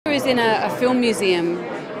is in a film museum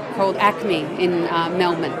called Acme in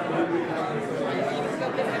Melbourne.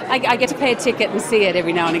 I get to pay a ticket and see it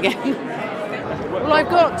every now and again. Well, I've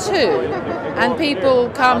got two, and people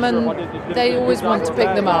come and they always want to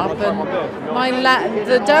pick them up. And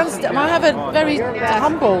I have a very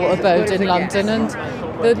humble abode in London, and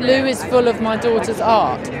the loo is full of my daughter's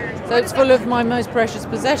art. So it's full of my most precious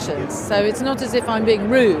possessions. So it's not as if I'm being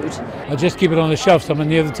rude. I just keep it on the shelf somewhere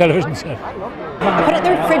near the television set. I put it in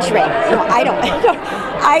the refrigerator. No, I don't.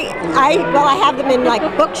 I have them in like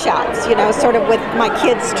bookshelves, you know, sort of with my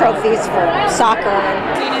kids' trophies for soccer.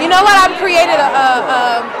 You know what? I've created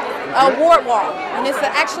a wart wall, and it's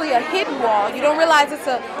actually a hidden wall. You don't realize it's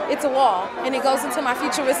a wall, and it goes into my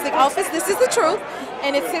futuristic office. This is the truth,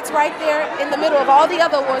 and it sits right there in the middle of all the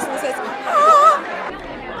other awards, and it says, "Ah."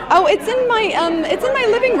 Oh, it's in my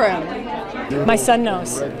living room. My son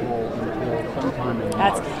knows.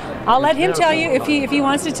 I'll let him tell you if he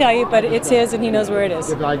wants to tell you, but it's his and he knows where it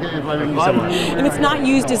is. And it's not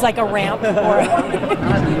used as like a ramp or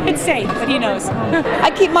it's safe, but he knows.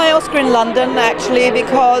 I keep my Oscar in London actually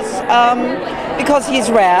because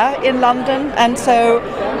he's rare in London, and so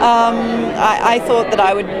I thought that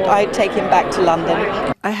I'd take him back to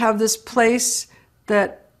London. I have this place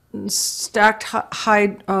that stacked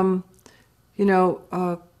high,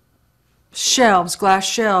 shelves, glass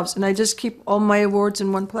shelves, and I just keep all my awards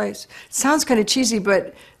in one place. It sounds kind of cheesy,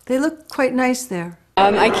 but they look quite nice there.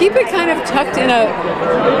 I keep it kind of tucked in a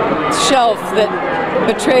shelf that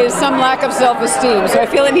betrays some lack of self-esteem, so I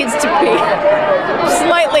feel it needs to be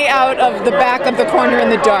slightly out of the back of the corner in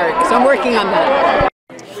the dark, so I'm working on that.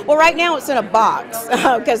 Well, right now it's in a box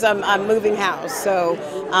because I'm moving house. So,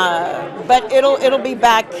 but it'll be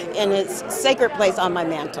back in its sacred place on my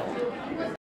mantle.